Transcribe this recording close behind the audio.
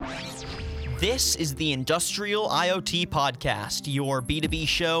This is the Industrial IoT Podcast, your B2B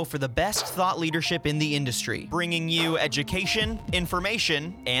show for the best thought leadership in the industry, bringing you education,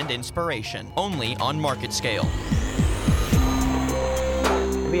 information, and inspiration, only on Market Scale.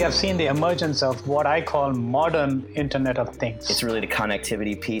 We have seen the emergence of what I call modern Internet of Things. It's really the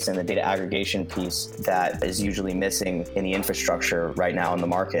connectivity piece and the data aggregation piece that is usually missing in the infrastructure right now in the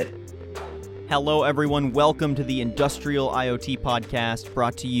market. Hello, everyone. Welcome to the Industrial IoT Podcast,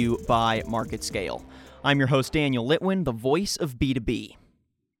 brought to you by Market Scale. I'm your host, Daniel Litwin, the voice of B2B.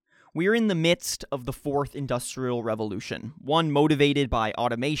 We're in the midst of the fourth industrial revolution, one motivated by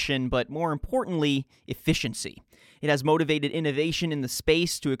automation, but more importantly, efficiency. It has motivated innovation in the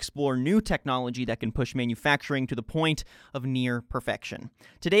space to explore new technology that can push manufacturing to the point of near perfection.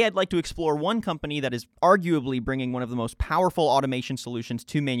 Today, I'd like to explore one company that is arguably bringing one of the most powerful automation solutions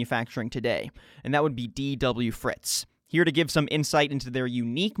to manufacturing today, and that would be DW Fritz. Here to give some insight into their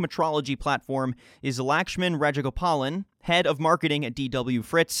unique metrology platform is Lakshman Rajagopalan, Head of Marketing at DW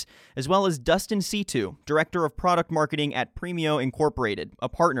Fritz, as well as Dustin Setu, Director of Product Marketing at Premio Incorporated, a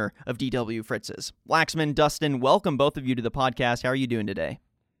partner of DW Fritz's. Lakshman, Dustin, welcome both of you to the podcast. How are you doing today?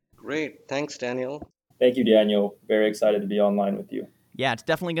 Great. Thanks, Daniel. Thank you, Daniel. Very excited to be online with you. Yeah, it's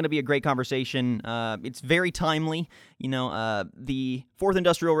definitely going to be a great conversation. It's very timely. The fourth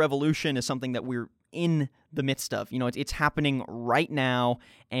industrial revolution is something that we're in the midst of. It's happening right now,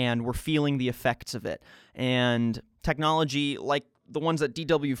 and we're feeling the effects of it. And technology like the ones that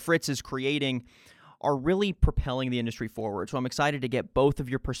DW Fritz is creating are really propelling the industry forward. So I'm excited to get both of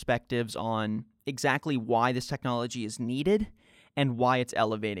your perspectives on exactly why this technology is needed and why it's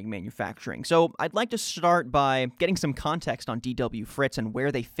elevating manufacturing. So I'd like to start by getting some context on DW Fritz and where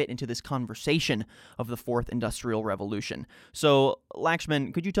they fit into this conversation of the fourth industrial revolution. So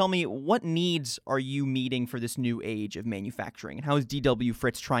Lakshman, could you tell me what needs are you meeting for this new age of manufacturing, and how is DW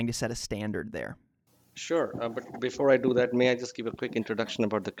Fritz trying to set a standard there? Sure. But before I do that, may I just give a quick introduction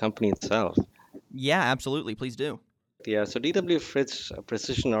about the company itself? Yeah, absolutely. Please do. Yeah, so DW Fritz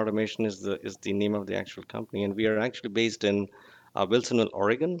Precision Automation is the name of the actual company, and we are actually based in Wilsonville,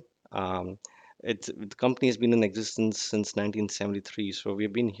 Oregon. The company has been in existence since 1973, so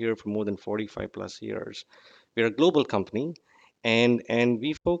we've been here for more than 45 plus years. We're a global company, and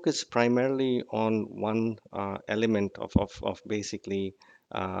we focus primarily on one element of basically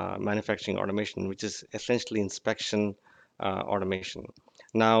manufacturing automation, which is essentially inspection automation.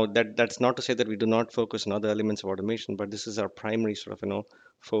 Now, that's not to say that we do not focus on other elements of automation, but this is our primary sort of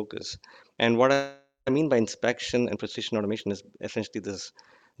focus. And what I mean by inspection and precision automation is essentially this: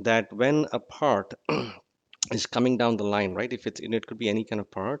 that when a part is coming down the line, right? If it could be any kind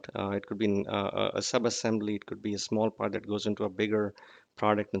of part, it could be a sub-assembly, it could be a small part that goes into a bigger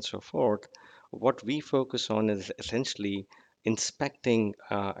product, and so forth. What we focus on is essentially inspecting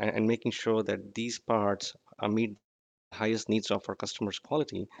and making sure that these parts meet the highest needs of our customers'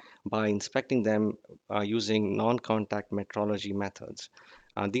 quality by inspecting them using non-contact metrology methods.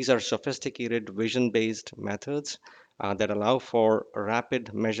 These are sophisticated vision-based methods that allow for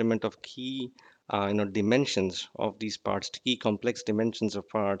rapid measurement of key dimensions of these parts, key complex dimensions of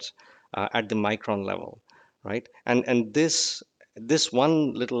parts at the micron level, right? And this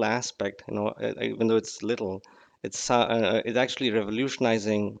one little aspect, even though it's little, it's actually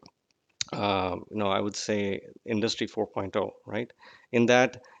revolutionizing, I would say Industry 4.0, right? In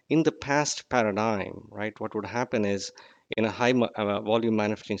that, in the past paradigm, right, what would happen is in a high volume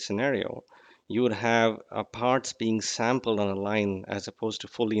manufacturing scenario, you would have parts being sampled on a line as opposed to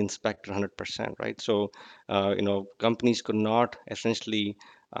fully inspected 100%, right? So, companies could not essentially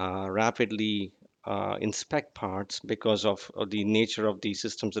rapidly inspect parts because of the nature of the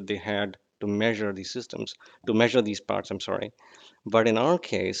systems that they had to measure these parts, I'm sorry. But in our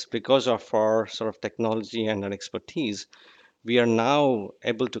case, because of our sort of technology and our expertise, we are now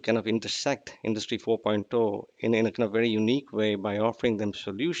able to kind of intersect Industry 4.0 in a kind of very unique way by offering them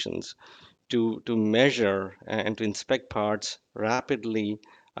solutions to measure and to inspect parts rapidly,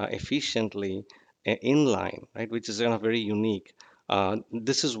 efficiently, inline, right? Which is kind of very unique.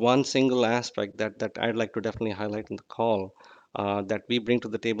 This is one single aspect that I'd like to definitely highlight in the call that we bring to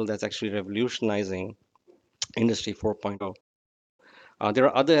the table that's actually revolutionizing Industry 4.0. There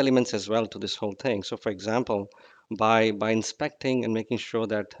are other elements as well to this whole thing. So, for example, by inspecting and making sure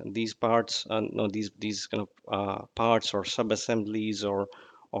that these parts, these kind of parts or sub-assemblies or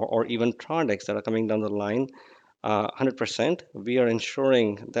even products that are coming down the line, 100%, we are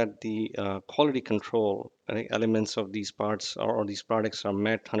ensuring that the quality control elements of these parts or these products are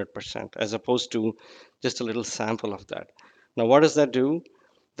met 100%, as opposed to just a little sample of that. Now, what does that do?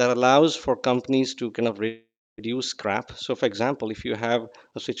 That allows for companies to kind of reduce scrap. So, for example, if you have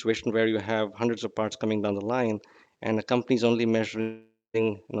a situation where you have hundreds of parts coming down the line, and a company is only measuring,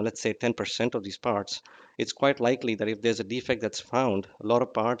 let's say 10% of these parts, it's quite likely that if there's a defect that's found, a lot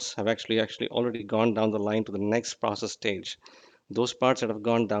of parts have actually already gone down the line to the next process stage. Those parts that have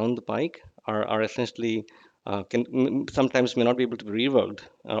gone down the pike are essentially sometimes may not be able to be reworked,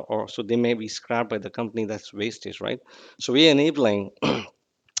 or so they may be scrapped by the company. That's wastage, right? So we are enabling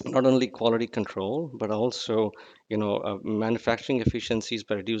not only quality control, but also, manufacturing efficiencies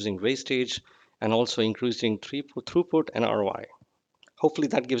by reducing wastage and also increasing throughput and ROI. Hopefully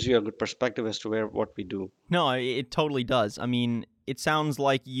that gives you a good perspective as to what we do. No, it totally does. I mean, it sounds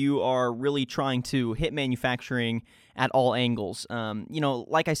like you are really trying to hit manufacturing at all angles.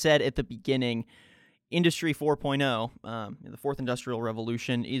 Like I said at the beginning, Industry 4.0, the fourth industrial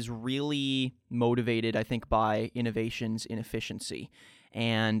revolution, is really motivated, I think, by innovations in efficiency.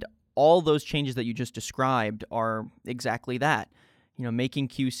 And all those changes that you just described are exactly that. Making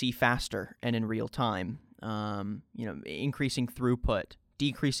QC faster and in real time, increasing throughput,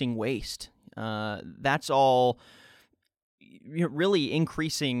 decreasing waste. That's all really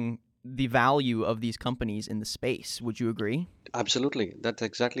increasing the value of these companies in the space. Would you agree? Absolutely. That's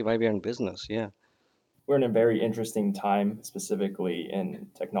exactly why we are in business. Yeah. We're in a very interesting time, specifically in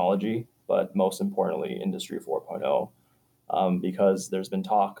technology, but most importantly, Industry 4.0, because there's been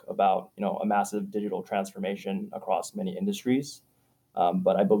talk about a massive digital transformation across many industries.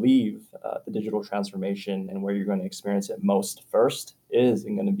 But I believe the digital transformation and where you're going to experience it most first is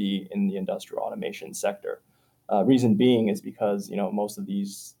going to be in the industrial automation sector. Reason being is because most of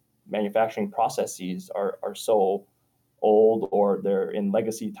these manufacturing processes are so old or they're in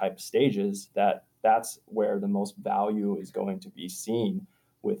legacy type stages that's where the most value is going to be seen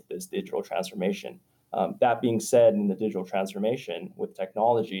with this digital transformation. That being said, in the digital transformation with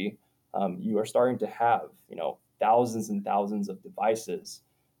technology, you are starting to have thousands and thousands of devices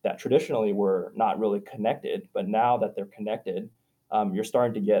that traditionally were not really connected, but now that they're connected, you're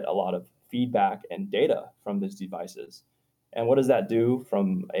starting to get a lot of feedback and data from these devices. And what does that do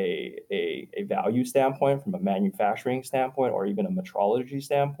from a value standpoint, from a manufacturing standpoint, or even a metrology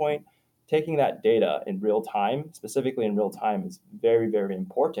standpoint? Taking that data in real time, specifically in real time, is very, very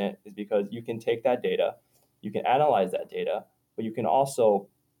important, is because you can take that data, you can analyze that data, but you can also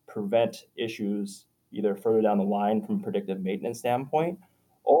prevent issues either further down the line from a predictive maintenance standpoint,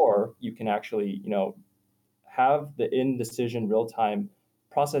 or you can actually, have the in-decision real-time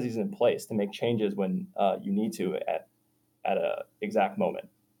processes in place to make changes when you need to at a exact moment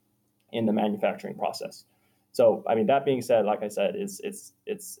in the manufacturing process. So, I mean, that being said, like I said, it's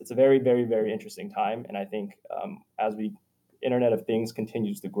a very, very, very interesting time, and I think as we Internet of Things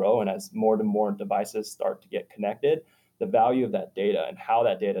continues to grow and as more and more devices start to get connected, the value of that data and how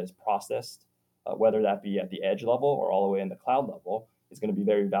that data is processed, whether that be at the edge level or all the way in the cloud level, is going to be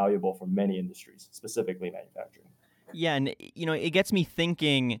very valuable for many industries, specifically manufacturing. Yeah, and it gets me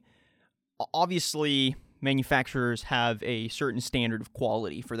thinking. Obviously, manufacturers have a certain standard of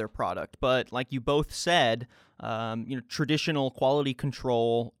quality for their product, but like you both said, traditional quality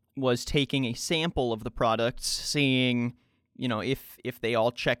control was taking a sample of the products, seeing if they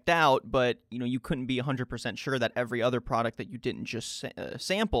all checked out, but you couldn't be 100% sure that every other product that you didn't just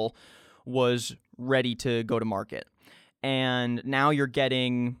sample was ready to go to market. And now you're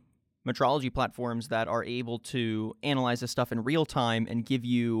getting metrology platforms that are able to analyze this stuff in real time and give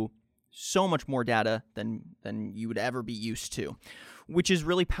you so much more data than you would ever be used to, which is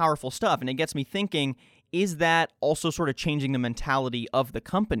really powerful stuff. And it gets me thinking, is that also sort of changing the mentality of the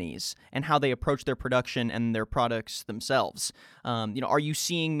companies and how they approach their production and their products themselves? Are you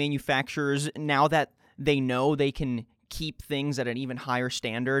seeing manufacturers, now that they know they can keep things at an even higher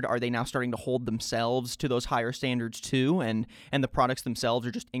standard, are they now starting to hold themselves to those higher standards too, and the products themselves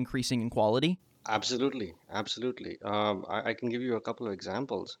are just increasing in quality? Absolutely. Absolutely. I can give you a couple of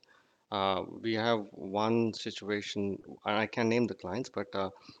examples. We have one situation, and I can't name the clients, but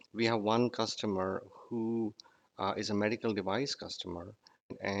we have one customer who is a medical device customer,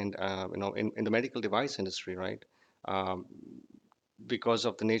 and in the medical device industry, right? Um, because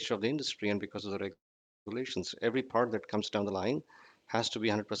of the nature of the industry and because of the regulations, every part that comes down the line has to be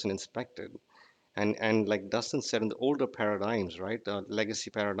 100% inspected. And like Dustin said, in the older paradigms, right, the legacy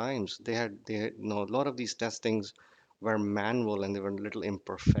paradigms, they had a lot of these testings were manual and they were a little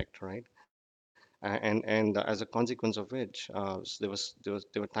imperfect, right? And as a consequence of which, there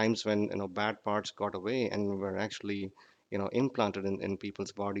were times when bad parts got away and were actually implanted in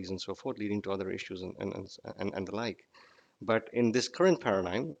people's bodies and so forth, leading to other issues and the like. But in this current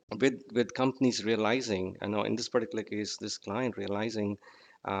paradigm, with companies realizing, in this particular case, this client realizing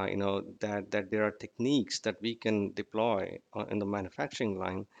that there are techniques that we can deploy in the manufacturing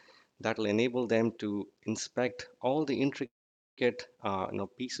line that will enable them to inspect all the intricate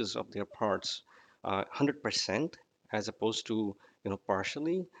pieces of their parts 100% as opposed to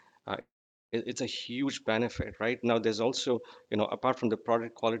partially. It's a huge benefit, right? Now there's also, apart from the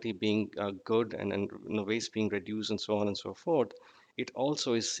product quality being good and waste being reduced and so on and so forth, it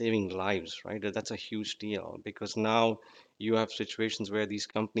also is saving lives, right? That's a huge deal because now you have situations where these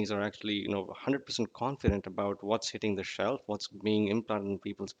companies are actually 100% confident about what's hitting the shelf, what's being implanted in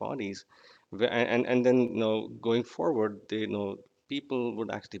people's bodies, and then going forward, people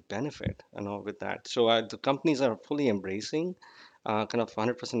would actually benefit with that. So the companies are fully embracing kind of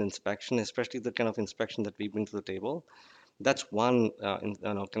 100% inspection, especially the kind of inspection that we bring to the table. That's one kind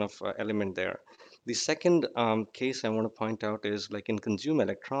of element there. The second case I want to point out is like in consumer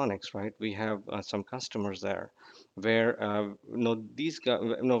electronics, right? We have some customers there where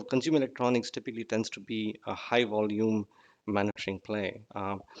consumer electronics typically tends to be a high volume manufacturing play.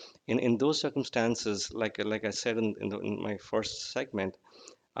 In those circumstances, like I said in my first segment,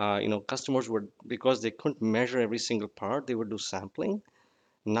 customers would, because they couldn't measure every single part, they would do sampling.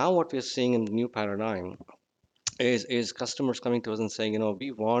 Now what we're seeing in the new paradigm is customers coming to us and saying,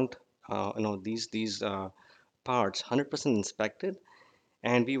 we want these parts 100% inspected,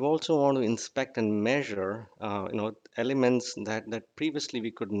 and we also want to inspect and measure elements that previously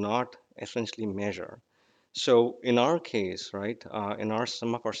we could not essentially measure. So in our case, right, in our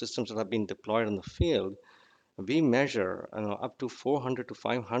some of our systems that have been deployed in the field, we measure up to 400 to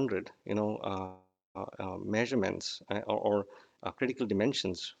 500 measurements or critical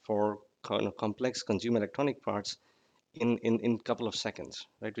dimensions for complex consumer electronic parts in couple of seconds,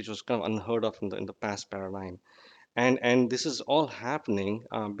 right? Which was kind of unheard of in the past paradigm. And this is all happening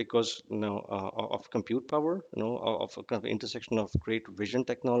because of compute power, of a kind of intersection of great vision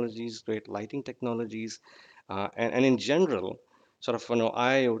technologies, great lighting technologies, and in general, sort of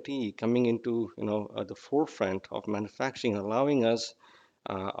IoT coming into the forefront of manufacturing, allowing us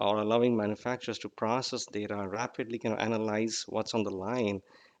or allowing manufacturers to process data rapidly, kind of analyze what's on the line,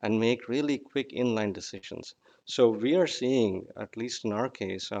 and make really quick inline decisions. So we are seeing, at least in our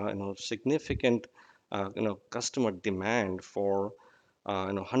case, significant customer demand for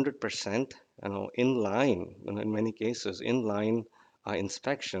 100% inline, in many cases inline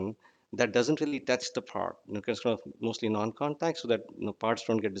inspection that doesn't really touch the part, because kind of mostly non-contact, so that parts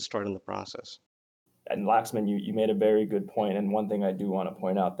don't get destroyed in the process. And Laxman, you made a very good point. And one thing I do want to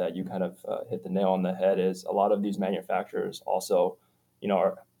point out that you kind of hit the nail on the head is a lot of these manufacturers also,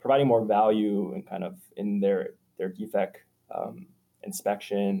 are providing more value and kind of in their defect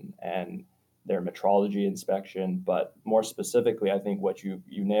inspection and their metrology inspection. But more specifically, I think what you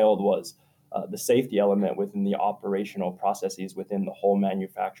nailed was the safety element within the operational processes within the whole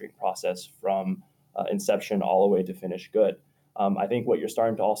manufacturing process from inception all the way to finished good. I think what you're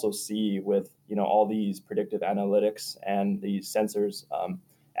starting to also see with all these predictive analytics and these sensors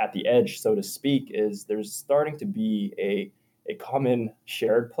at the edge, so to speak, is there's starting to be a common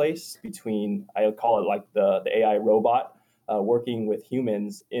shared place between, I call it like the AI robot working with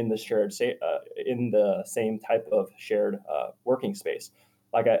humans in the in the same type of shared working space.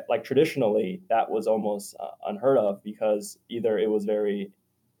 Like traditionally, that was almost unheard of because either it was very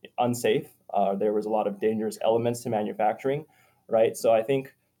unsafe, there was a lot of dangerous elements to manufacturing, right? So I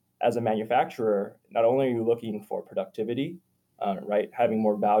think as a manufacturer, not only are you looking for productivity, right, having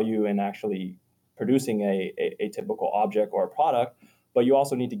more value and actually producing a typical object or a product, but you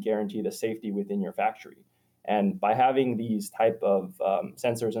also need to guarantee the safety within your factory. And by having these type of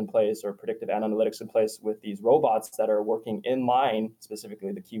sensors in place or predictive analytics in place with these robots that are working in line,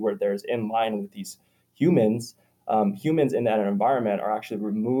 specifically the keyword there is in line with these humans, humans in that environment are actually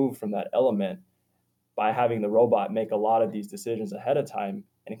removed from that element by having the robot make a lot of these decisions ahead of time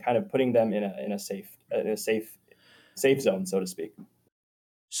and kind of putting them in a safe zone, so to speak.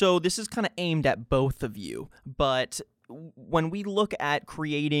 So this is kind of aimed at both of you, but when we look at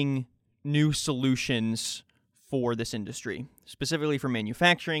creating new solutions for this industry, specifically for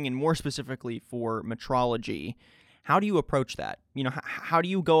manufacturing and more specifically for metrology, how do you approach that? How do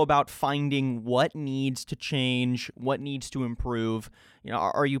you go about finding what needs to change, what needs to improve?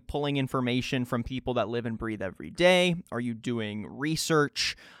 Are you pulling information from people that live and breathe every day? Are you doing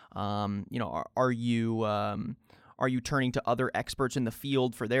research? Are you turning to other experts in the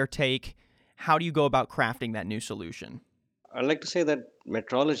field for their take? How do you go about crafting that new solution? I'd like to say that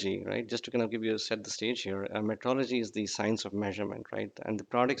metrology, right, just to kind of set the stage here, metrology is the science of measurement, right? And the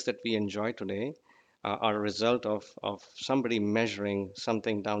products that we enjoy today are a result of somebody measuring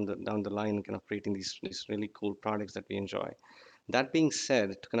something down the line, kind of creating these really cool products that we enjoy. That being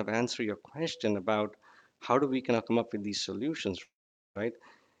said, to kind of answer your question about how do we kind of come up with these solutions, right?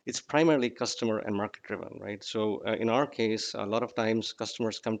 It's primarily customer and market driven, right? So in our case, a lot of times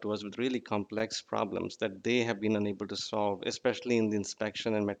customers come to us with really complex problems that they have been unable to solve, especially in the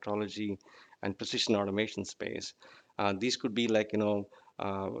inspection and metrology and precision automation space. These could be like,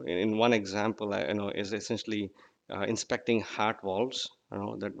 in one example, is essentially inspecting heart valves,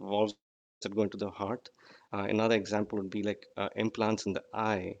 that valves that go into the heart. Another example would be like implants in the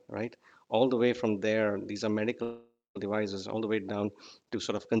eye, right? All the way from there, these are medical devices, all the way down to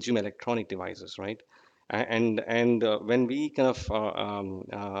sort of consumer electronic devices, right? And when we kind of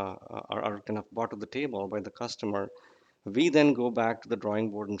are kind of brought to the table by the customer, we then go back to the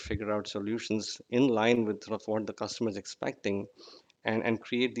drawing board and figure out solutions in line with sort of what the customer is expecting, and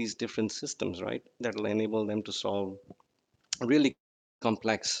create these different systems, right? That will enable them to solve really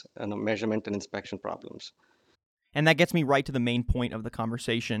complex measurement and inspection problems. And that gets me right to the main point of the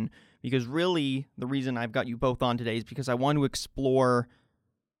conversation, because really the reason I've got you both on today is because I want to explore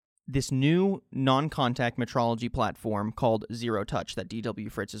this new non-contact metrology platform called Zero Touch that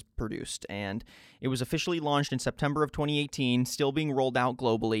DW Fritz has produced. And it was officially launched in September of 2018, still being rolled out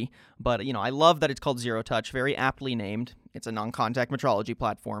globally. But, I love that it's called Zero Touch, very aptly named. It's a non-contact metrology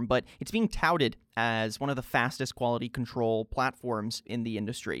platform, but it's being touted as one of the fastest quality control platforms in the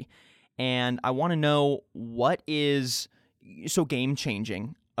industry. And I want to know what is so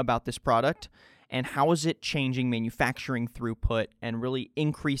game-changing about this product, and how is it changing manufacturing throughput and really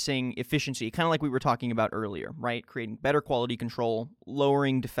increasing efficiency, kind of like we were talking about earlier, right? Creating better quality control,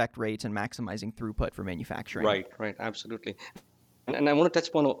 lowering defect rates, and maximizing throughput for manufacturing. Right, absolutely. And I want to touch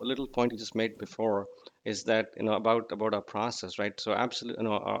upon a little point you just made before, is that about our process, right? So absolutely,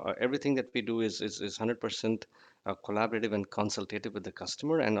 everything that we do is 100% collaborative and consultative with the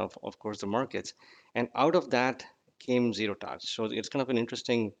customer, and of course the markets. And out of that came Zero Touch. So it's kind of an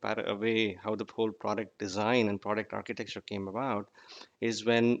interesting way how the whole product design and product architecture came about, is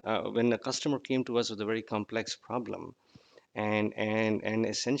when a customer came to us with a very complex problem, and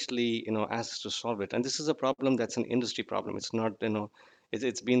essentially asked us to solve it. And this is a problem that's an industry problem. It's not,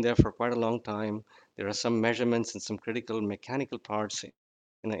 it's been there for quite a long time. There are some measurements and some critical mechanical parts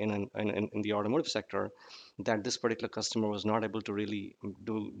in the automotive sector that this particular customer was not able to really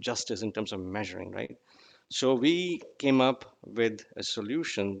do justice in terms of measuring, right? So we came up with a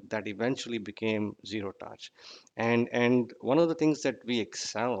solution that eventually became Zero Touch. And one of the things that we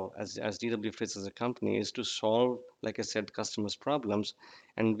excel as DW Fritz as a company is to solve, like I said, customers' problems.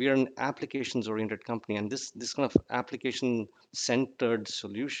 And we are an applications oriented company. And this kind of application centered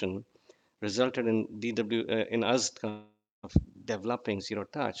solution resulted in in us kind of developing Zero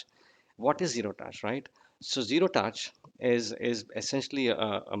Touch. What is Zero Touch, right? So Zero Touch is essentially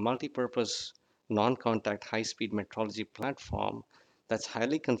a multi-purpose non-contact high-speed metrology platform that's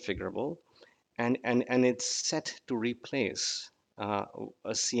highly configurable, and it's set to replace a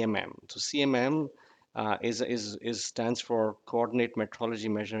CMM. So CMM is stands for Coordinate Metrology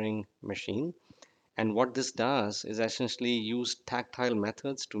Measuring Machine. And what this does is essentially use tactile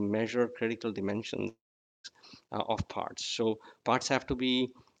methods to measure critical dimensions of parts. So parts have to be,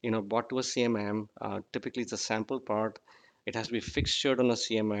 brought to a CMM. Typically, it's a sample part. It has to be fixtured on a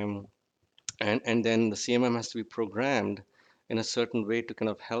CMM, and then the CMM has to be programmed in a certain way to kind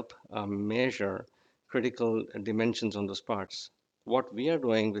of help measure critical dimensions on those parts. What we are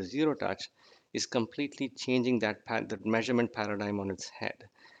doing with Zero Touch is completely changing that measurement paradigm on its head.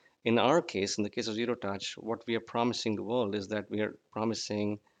 In our case, in the case of Zero Touch, what we are promising the world is that we are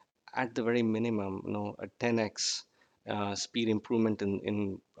promising, at the very minimum, a 10x speed improvement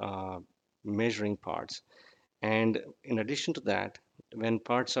in measuring parts. And in addition to that, when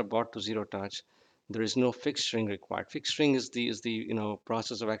parts are brought to Zero Touch, there is no fixturing required. Fixturing is the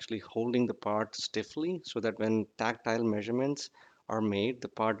process of actually holding the part stiffly so that when tactile measurements are made, the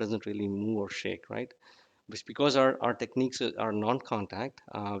part doesn't really move or shake, right? Because our techniques are non-contact,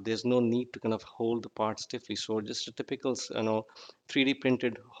 there's no need to kind of hold the part stiffly. So just a typical 3D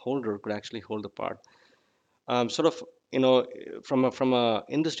printed holder could actually hold the part. Sort of, from a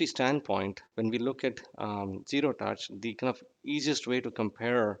industry standpoint, when we look at Zero Touch, the kind of easiest way to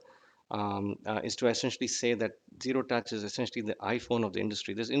compare is to essentially say that Zero Touch is essentially the iPhone of the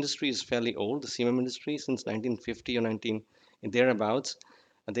industry. This industry is fairly old, the CMM industry, since 1950 or 19 in thereabouts.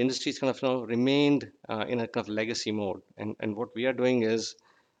 And the industry's kind of remained in a kind of legacy mode. And what we are doing is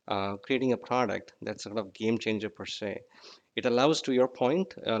creating a product that's sort of game changer per se. It allows, to your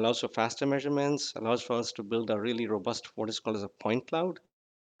point, allows for faster measurements, allows for us to build a really robust, what is called as a point cloud.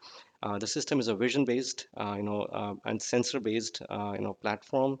 The system is a vision-based, and sensor-based,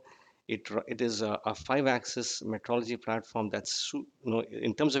 platform. It is a five-axis metrology platform that's,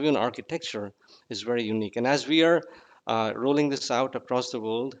 in terms of even architecture, is very unique. And as we are rolling this out across the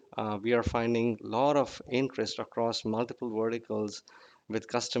world, we are finding a lot of interest across multiple verticals, with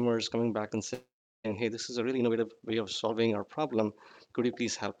customers coming back and saying, "Hey, this is a really innovative way of solving our problem. Could you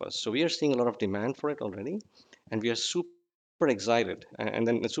please help us?" So we are seeing a lot of demand for it already, and we are super excited. And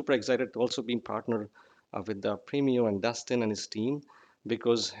then super excited to also be partnered with Premio and Dustin and his team,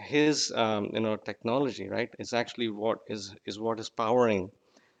 because his technology, right, is actually what is powering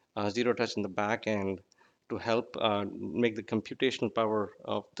zero touch in the back end to help make the computational power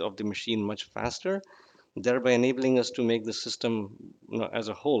of the machine much faster, thereby enabling us to make the system, as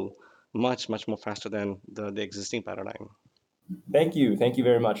a whole, much more faster than the existing paradigm. Thank you. Thank you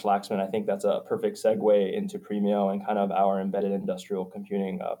very much, Laxman. I think that's a perfect segue into Premio and kind of our embedded industrial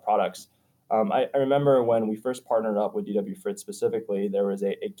computing products. I remember when we first partnered up with DW Fritz specifically, there was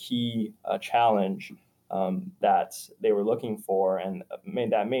a key challenge that they were looking for. And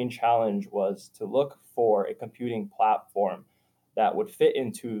that main challenge was to look for a computing platform that would fit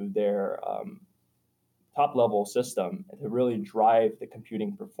into their top level system to really drive the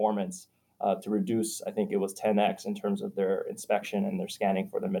computing performance to reduce, I think it was 10x in terms of their inspection and their scanning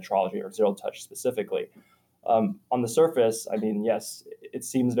for their metrology or zero touch specifically. On the surface, I mean, yes, it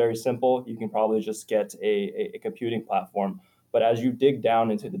seems very simple. You can probably just get a computing platform. But as you dig down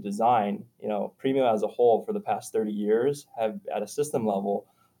into the design, Premio as a whole for the past 30 years have, at a system level,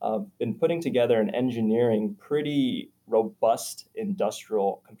 been putting together and engineering pretty robust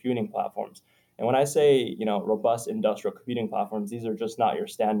industrial computing platforms. And when I say, robust industrial computing platforms, these are just not your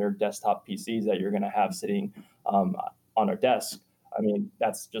standard desktop PCs that you're going to have sitting on our desk. I mean,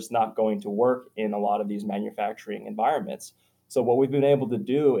 that's just not going to work in a lot of these manufacturing environments. So what we've been able to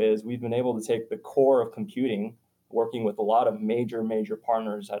do is we've been able to take the core of computing, working with a lot of major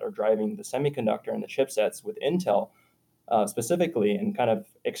partners that are driving the semiconductor and the chipsets with Intel specifically, and kind of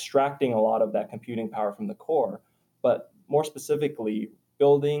extracting a lot of that computing power from the core, but more specifically,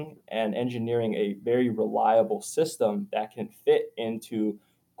 building and engineering a very reliable system that can fit into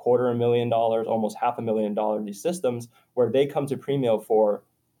 $250,000, almost $500,000, these systems, where they come to Premio for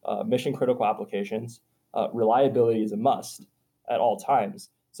mission critical applications. Reliability is a must at all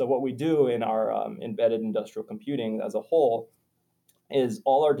times. So what we do in our embedded industrial computing as a whole is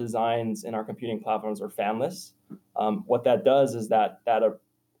all our designs in our computing platforms are fanless. What that does is that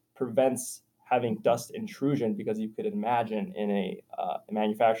prevents having dust intrusion, because you could imagine in a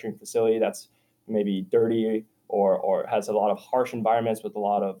manufacturing facility that's maybe dirty or has a lot of harsh environments with a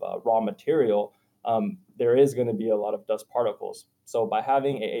lot of raw material, there is going to be a lot of dust particles. So by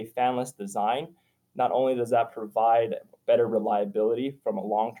having a fanless design, not only does that provide better reliability from a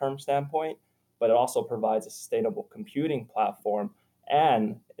long-term standpoint, but it also provides a sustainable computing platform.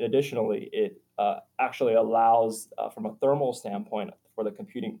 And additionally, it actually allows, from a thermal standpoint, for the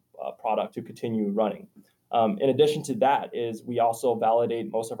computing product to continue running. In addition to that, is we also validate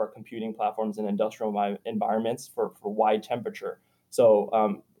most of our computing platforms in industrial environments for wide temperature.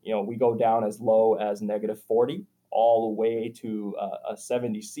 So we go down as low as -40 all the way to a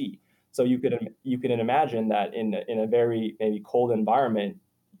 70 C. So you can imagine that in a very maybe cold environment,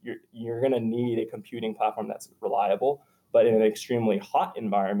 you're going to need a computing platform that's reliable. But in an extremely hot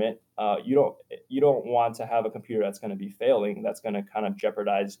environment, you don't want to have a computer that's going to be failing, that's going to kind of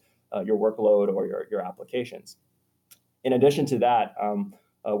jeopardize your workload or your applications. In addition to that,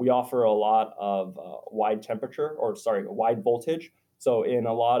 we offer a lot of wide voltage. So in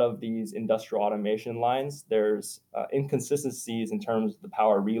a lot of these industrial automation lines, there's inconsistencies in terms of the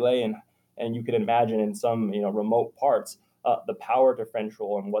power relay, and you can imagine in some remote parts, the power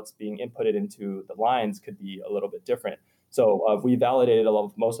differential and what's being inputted into the lines could be a little bit different. So we validated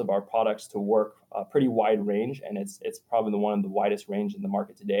most of our products to work pretty wide range, and it's probably one of the widest range in the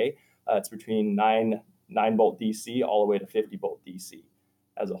market today. It's between 9 volt DC all the way to 50 volt DC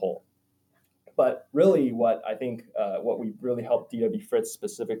as a whole. But really, what I think what we really helped DW Fritz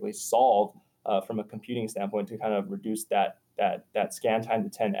specifically solve from a computing standpoint to kind of reduce that scan time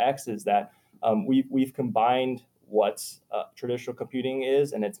to 10x is that we've combined what traditional computing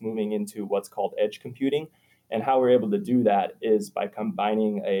is, and it's moving into what's called edge computing. And how we're able to do that is by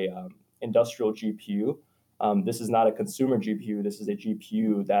combining a industrial GPU. This is not a consumer GPU. This is a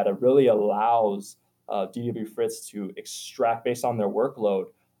GPU that really allows DW Fritz to extract based on their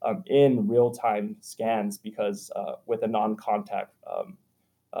workload in real-time scans, because with a non-contact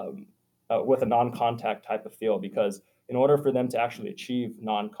type of field. Because in order for them to actually achieve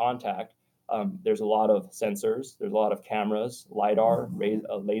non-contact, there's a lot of sensors, there's a lot of cameras, LiDAR,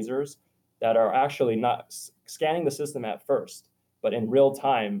 lasers that are actually not scanning the system at first, but in real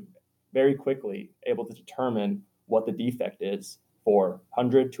time, very quickly able to determine what the defect is for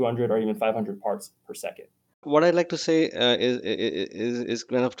 100, 200, or even 500 parts per second. What I'd like to say is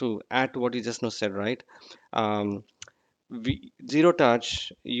kind of to add to what you just now said, right? Um, Zero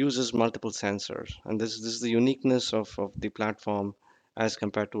Touch uses multiple sensors, and this is the uniqueness of the platform as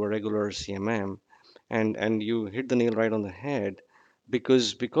compared to a regular CMM. And you hit the nail right on the head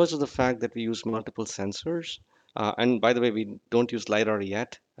because of the fact that we use multiple sensors. And by the way, we don't use LiDAR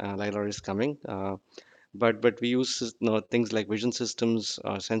yet. LiDAR is coming. But we use things like vision systems,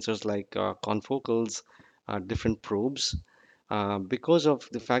 sensors like confocals, different probes. Because of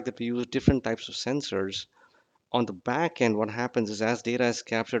the fact that we use different types of sensors, on the back end, what happens is as data is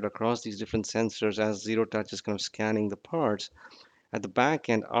captured across these different sensors, as Zero Touch is kind of scanning the parts, at the back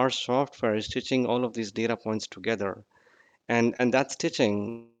end, our software is stitching all of these data points together. And that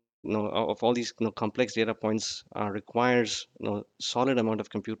stitching, of all these, complex data points requires, solid amount of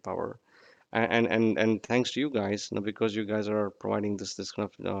compute power. And thanks to you guys, because you guys are providing this kind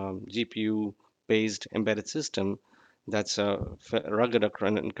of GPU based embedded system that's rugged and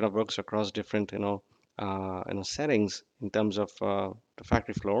kind of works across different settings in terms of the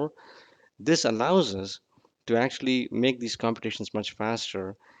factory floor. This allows us to actually make these computations much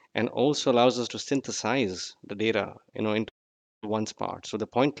faster, and also allows us to synthesize the data into one spot. So the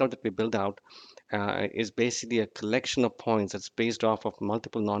point cloud that we build out is basically a collection of points that's based off of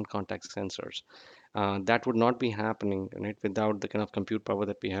multiple non-contact sensors. That would not be happening, right, without the kind of compute power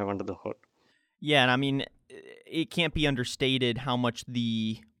that we have under the hood. Yeah, and I mean, it can't be understated how much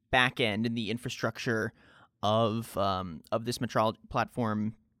the back end and the infrastructure of this metrology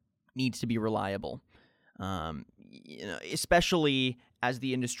platform needs to be reliable. Especially as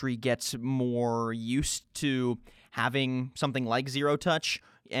the industry gets more used to having something like Zero Touch,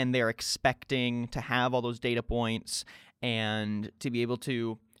 and they're expecting to have all those data points and to be able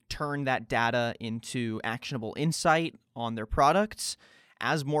to turn that data into actionable insight on their products.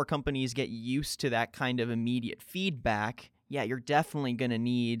 As more companies get used to that kind of immediate feedback, yeah, you're definitely going to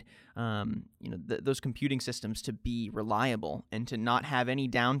need those computing systems to be reliable and to not have any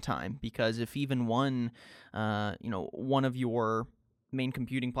downtime, because if even one of your main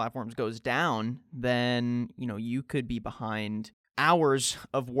computing platforms goes down, then you could be behind hours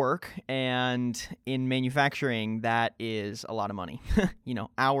of work, and in manufacturing that is a lot of money.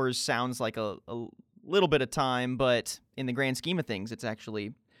 Hours sounds like a little bit of time, but in the grand scheme of things, it's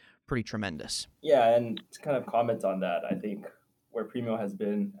actually pretty tremendous. Yeah, and to kind of comment on that, I think where Premio has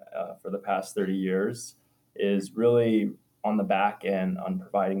been for the past 30 years is really on the back end on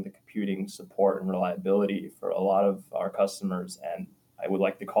providing the computing support and reliability for a lot of our customers. And I would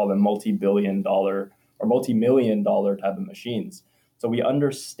like to call them multi-billion dollar or multi-million dollar type of machines. So we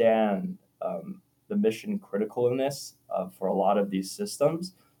understand the mission criticalness for a lot of these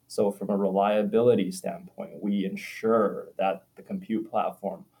systems. So from a reliability standpoint, we ensure that the compute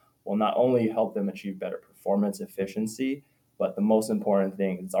platform will not only help them achieve better performance efficiency, but the most important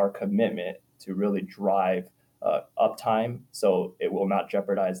thing is our commitment to really drive uptime so it will not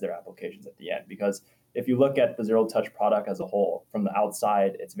jeopardize their applications at the end. Because if you look at the Zero Touch product as a whole, from the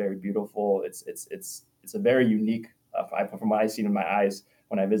outside, it's very beautiful. It's a very unique, from what I've seen in my eyes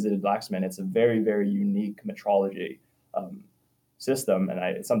when I visited Blacksman, it's a very, very unique metrology system, and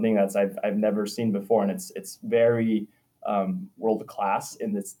it's something that's I've never seen before, and it's very world class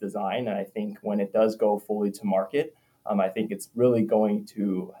in this design. And I think when it does go fully to market, I think it's really going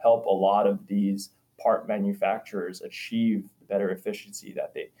to help a lot of these part manufacturers achieve the better efficiency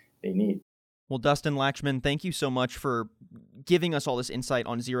that they need. Well, Dustin Lakshman, thank you so much for giving us all this insight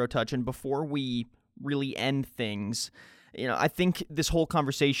on Zero Touch. And before we really end things, I think this whole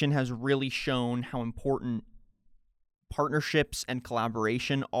conversation has really shown how important partnerships and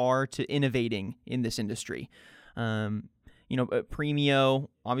collaboration are to innovating in this industry. Premio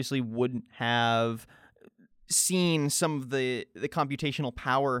obviously wouldn't have seen some of the computational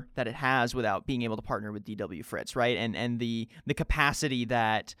power that it has without being able to partner with DW Fritz, right? And the capacity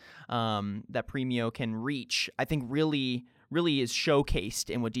that that Premio can reach, I think really is showcased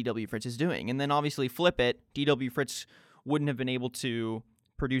in what DW Fritz is doing. And then obviously flip it, DW Fritz wouldn't have been able to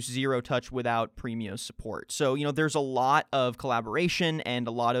produce Zero Touch without Premio's support. So, there's a lot of collaboration and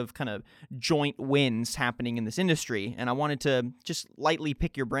a lot of kind of joint wins happening in this industry. And I wanted to just lightly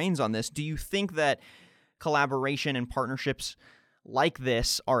pick your brains on this. Do you think that collaboration and partnerships like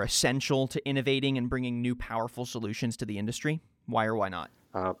this are essential to innovating and bringing new powerful solutions to the industry? Why or why not?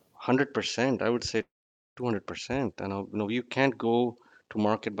 100%. I would say 200%. And you can't go to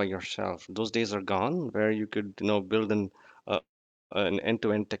market by yourself. Those days are gone where you could build an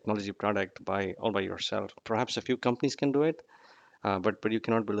end-to-end technology product all by yourself. Perhaps a few companies can do it, but you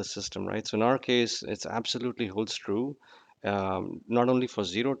cannot build a system, right? So in our case, it's absolutely holds true. Not only for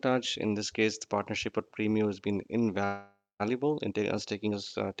zero touch, in this case, the partnership with Premium has been invaluable in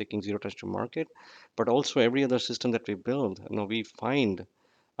taking zero touch to market, but also every other system that we build, we find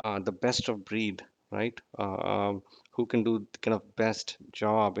the best of breed, right? Who can do the kind of best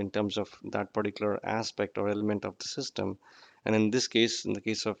job in terms of that particular aspect or element of the system. And in this case, in the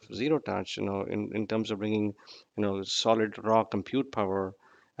case of zero touch, in terms of bringing, solid raw compute power,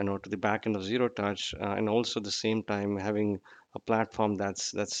 to the back end of zero touch, and also at the same time having a platform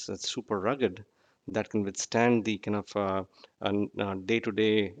that's super rugged, that can withstand the kind of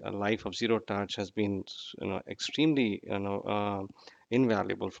day-to-day life of zero touch, has been, extremely,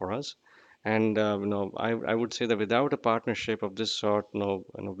 invaluable for us. And I would say that without a partnership of this sort,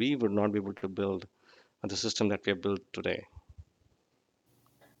 we would not be able to build the system that we have built today.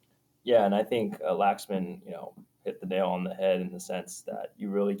 Yeah, and I think Laxman, hit the nail on the head in the sense that you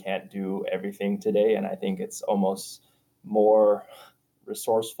really can't do everything today, and I think it's almost more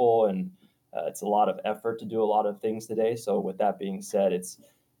resourceful and it's a lot of effort to do a lot of things today. So with that being said, it's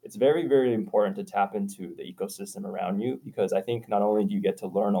very, very important to tap into the ecosystem around you, because I think not only do you get to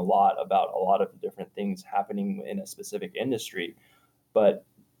learn a lot about a lot of the different things happening in a specific industry, but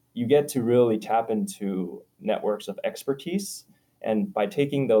you get to really tap into networks of expertise. And by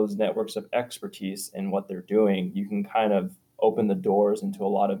taking those networks of expertise and what they're doing, you can kind of open the doors into a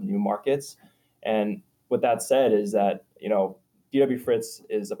lot of new markets. And with that said, is that, DW Fritz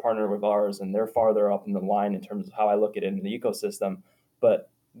is a partner of ours, and they're farther up in the line in terms of how I look at it in the ecosystem. But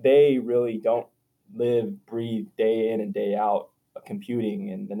they really don't live, breathe day in and day out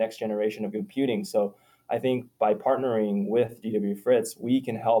computing and the next generation of computing. So I think by partnering with DW Fritz, we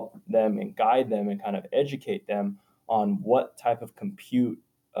can help them and guide them and kind of educate them on what type of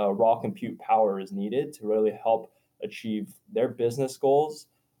raw compute power is needed to really help achieve their business goals.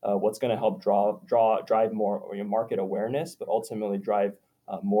 What's going to help drive more market awareness, but ultimately drive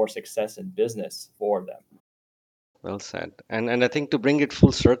more success in business for them. Well said. And I think to bring it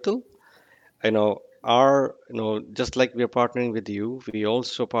full circle, just like we are partnering with you, we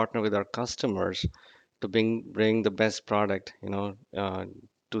also partner with our customers to bring the best product,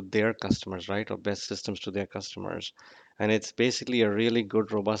 to their customers, right? Or best systems to their customers. And it's basically a really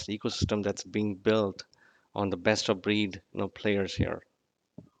good, robust ecosystem that's being built on the best of breed, players here.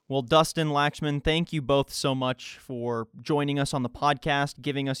 Well, Dustin, Laxman, thank you both so much for joining us on the podcast,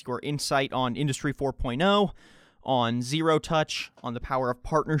 giving us your insight on Industry 4.0, on zero touch, on the power of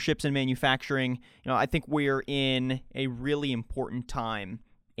partnerships in manufacturing. I think we're in a really important time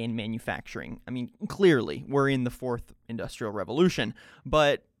in manufacturing. I mean, clearly, we're in the fourth industrial revolution,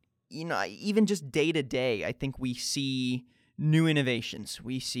 but even just day to day, I think we see new innovations.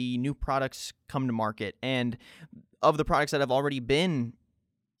 We see new products come to market, and of the products that have already been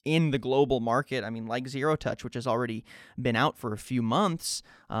in the global market, I mean, like Zero Touch, which has already been out for a few months,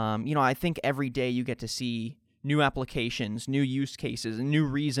 I think every day you get to see new applications, new use cases, and new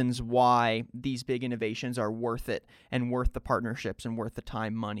reasons why these big innovations are worth it and worth the partnerships and worth the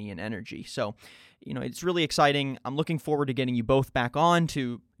time, money, and energy. So, it's really exciting. I'm looking forward to getting you both back on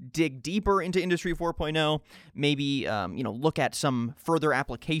to dig deeper into Industry 4.0, maybe, look at some further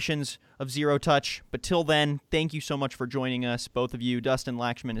applications of Zero Touch. But till then, thank you so much for joining us, both of you. Dustin,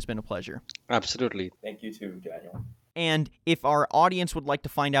 Laxman, it's been a pleasure. Absolutely. Thank you too, Daniel. And if our audience would like to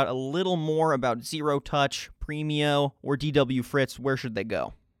find out a little more about Zero Touch, Premio, or DW Fritz, where should they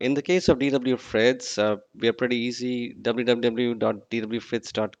go? In the case of DW Fritz, we are pretty easy.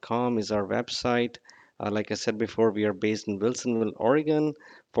 www.dwfritz.com is our website. Like I said before, we are based in Wilsonville, Oregon.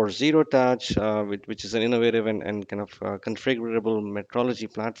 For Zero Touch, which is an innovative and kind of configurable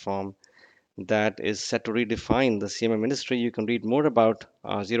metrology platform that is set to redefine the CMM industry. You can read more about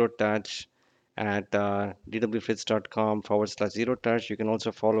Zero Touch at dwfritz.com/Zero Touch. You can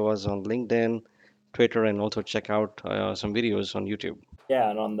also follow us on LinkedIn, Twitter, and also check out some videos on YouTube. Yeah,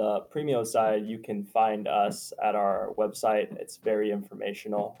 and on the Premio side, you can find us at our website. It's very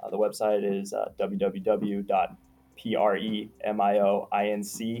informational. The website is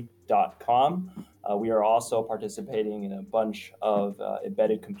www.premioinc.com. We are also participating in a bunch of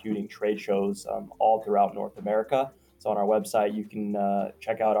embedded computing trade shows all throughout North America. So on our website, you can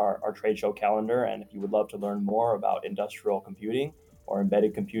check out our trade show calendar. And if you would love to learn more about industrial computing or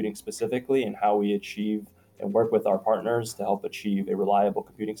embedded computing specifically and how we achieve and work with our partners to help achieve a reliable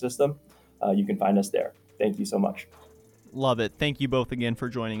computing system, you can find us there. Thank you so much. Love it. Thank you both again for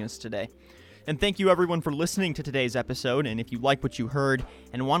joining us today. And thank you everyone for listening to today's episode, and if you like what you heard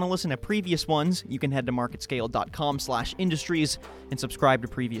and want to listen to previous ones, you can head to marketscale.com/industries and subscribe to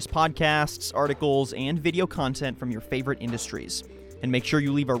previous podcasts, articles, and video content from your favorite industries. And make sure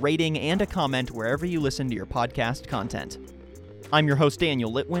you leave a rating and a comment wherever you listen to your podcast content. I'm your host,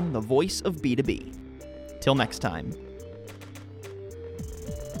 Daniel Litwin, the voice of B2B. Till next time.